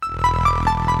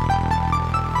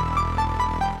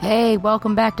Hey,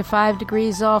 welcome back to 5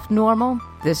 Degrees Off Normal.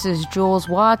 This is Jules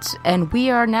Watts, and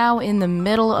we are now in the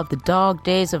middle of the Dog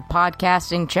Days of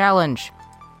Podcasting Challenge.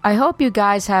 I hope you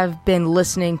guys have been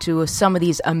listening to some of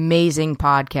these amazing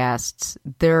podcasts.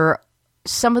 They're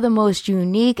some of the most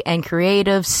unique and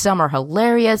creative. Some are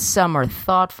hilarious, some are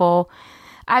thoughtful.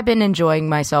 I've been enjoying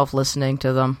myself listening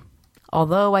to them.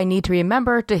 Although I need to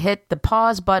remember to hit the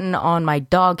pause button on my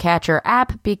dog catcher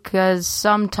app because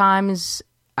sometimes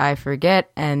I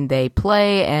forget and they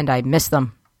play and I miss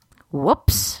them.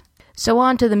 Whoops. So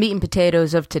on to the meat and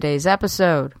potatoes of today's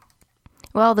episode.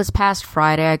 Well, this past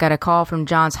Friday I got a call from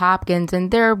Johns Hopkins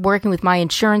and they're working with my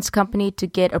insurance company to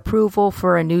get approval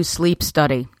for a new sleep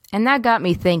study. And that got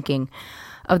me thinking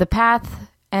of the path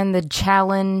and the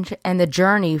challenge and the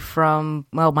journey from,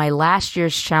 well, my last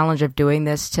year's challenge of doing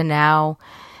this to now,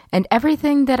 and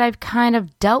everything that I've kind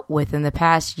of dealt with in the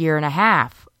past year and a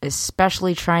half,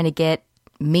 especially trying to get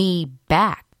me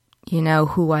back. You know,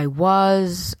 who I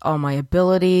was, all my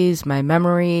abilities, my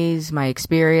memories, my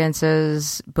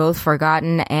experiences, both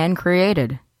forgotten and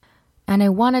created. And I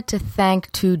wanted to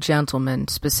thank two gentlemen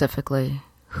specifically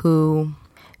who,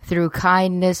 through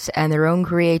kindness and their own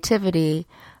creativity,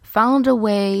 found a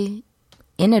way,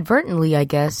 inadvertently I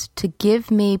guess, to give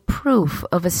me proof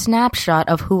of a snapshot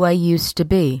of who I used to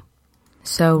be.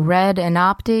 So Red and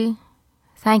Opti,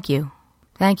 thank you.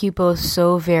 Thank you both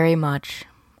so very much.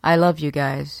 I love you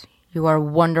guys. You are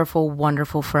wonderful,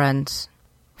 wonderful friends.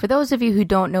 For those of you who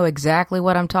don't know exactly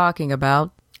what I'm talking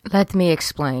about, let me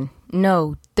explain.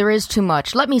 No, there is too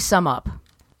much. Let me sum up.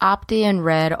 Opti and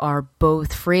Red are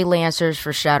both freelancers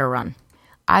for Shadowrun.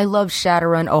 I love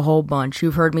Shadowrun a whole bunch.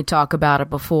 You've heard me talk about it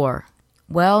before.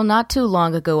 Well, not too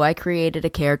long ago, I created a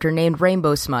character named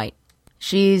Rainbow Smite.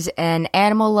 She's an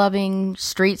animal-loving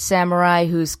street samurai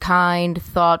who's kind,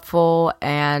 thoughtful,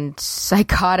 and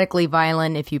psychotically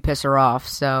violent if you piss her off.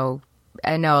 So,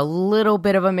 I know, a little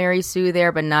bit of a Mary Sue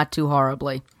there, but not too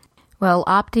horribly. Well,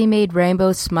 Opti made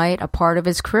Rainbow Smite a part of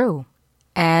his crew.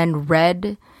 And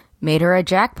Red made her a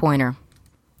Jack Pointer.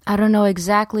 I don't know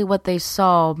exactly what they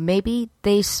saw. Maybe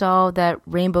they saw that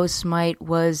Rainbow Smite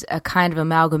was a kind of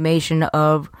amalgamation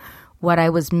of what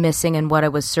I was missing and what I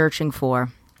was searching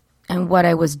for, and what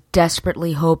I was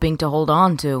desperately hoping to hold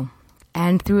on to.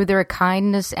 And through their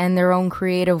kindness and their own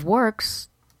creative works,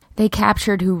 they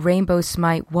captured who Rainbow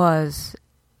Smite was,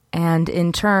 and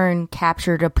in turn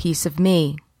captured a piece of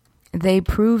me. They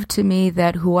proved to me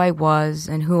that who I was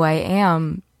and who I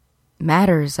am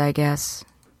matters, I guess.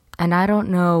 And I don't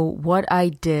know what I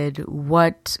did,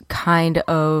 what kind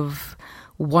of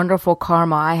wonderful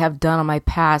karma I have done on my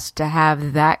past to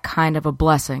have that kind of a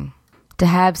blessing. To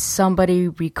have somebody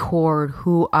record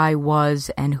who I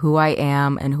was and who I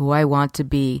am and who I want to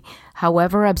be,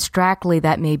 however abstractly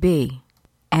that may be.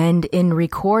 And in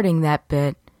recording that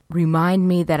bit, remind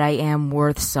me that I am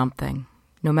worth something,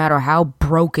 no matter how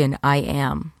broken I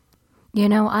am. You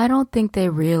know, I don't think they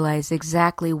realize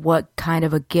exactly what kind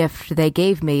of a gift they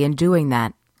gave me in doing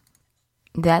that.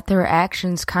 That their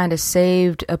actions kind of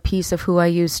saved a piece of who I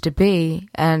used to be,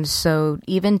 and so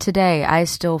even today I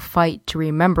still fight to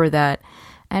remember that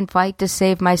and fight to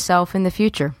save myself in the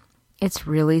future. It's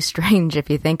really strange if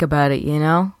you think about it, you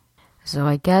know? So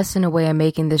I guess in a way I'm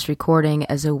making this recording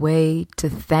as a way to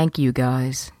thank you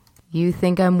guys. You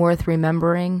think I'm worth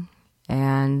remembering,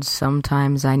 and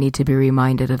sometimes I need to be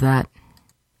reminded of that.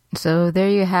 So there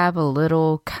you have a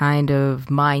little kind of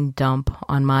mind dump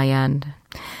on my end.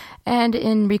 And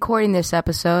in recording this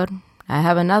episode, I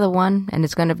have another one, and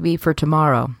it's going to be for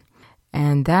tomorrow.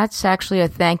 And that's actually a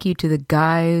thank you to the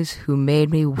guys who made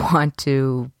me want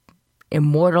to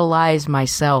immortalize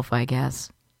myself, I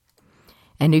guess.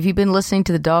 And if you've been listening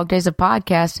to the Dog Days of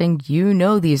Podcasting, you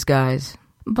know these guys.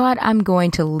 But I'm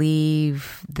going to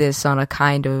leave this on a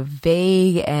kind of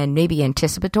vague and maybe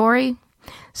anticipatory,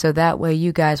 so that way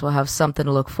you guys will have something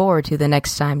to look forward to the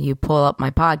next time you pull up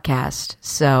my podcast.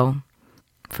 So,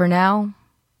 for now,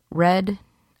 Red,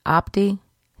 Opti,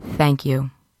 thank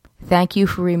you. Thank you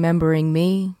for remembering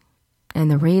me.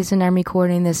 And the reason I'm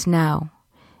recording this now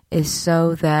is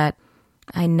so that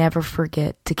I never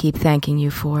forget to keep thanking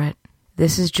you for it.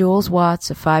 This is Jules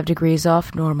Watts of 5 Degrees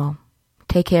Off Normal.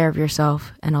 Take care of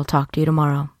yourself, and I'll talk to you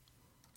tomorrow.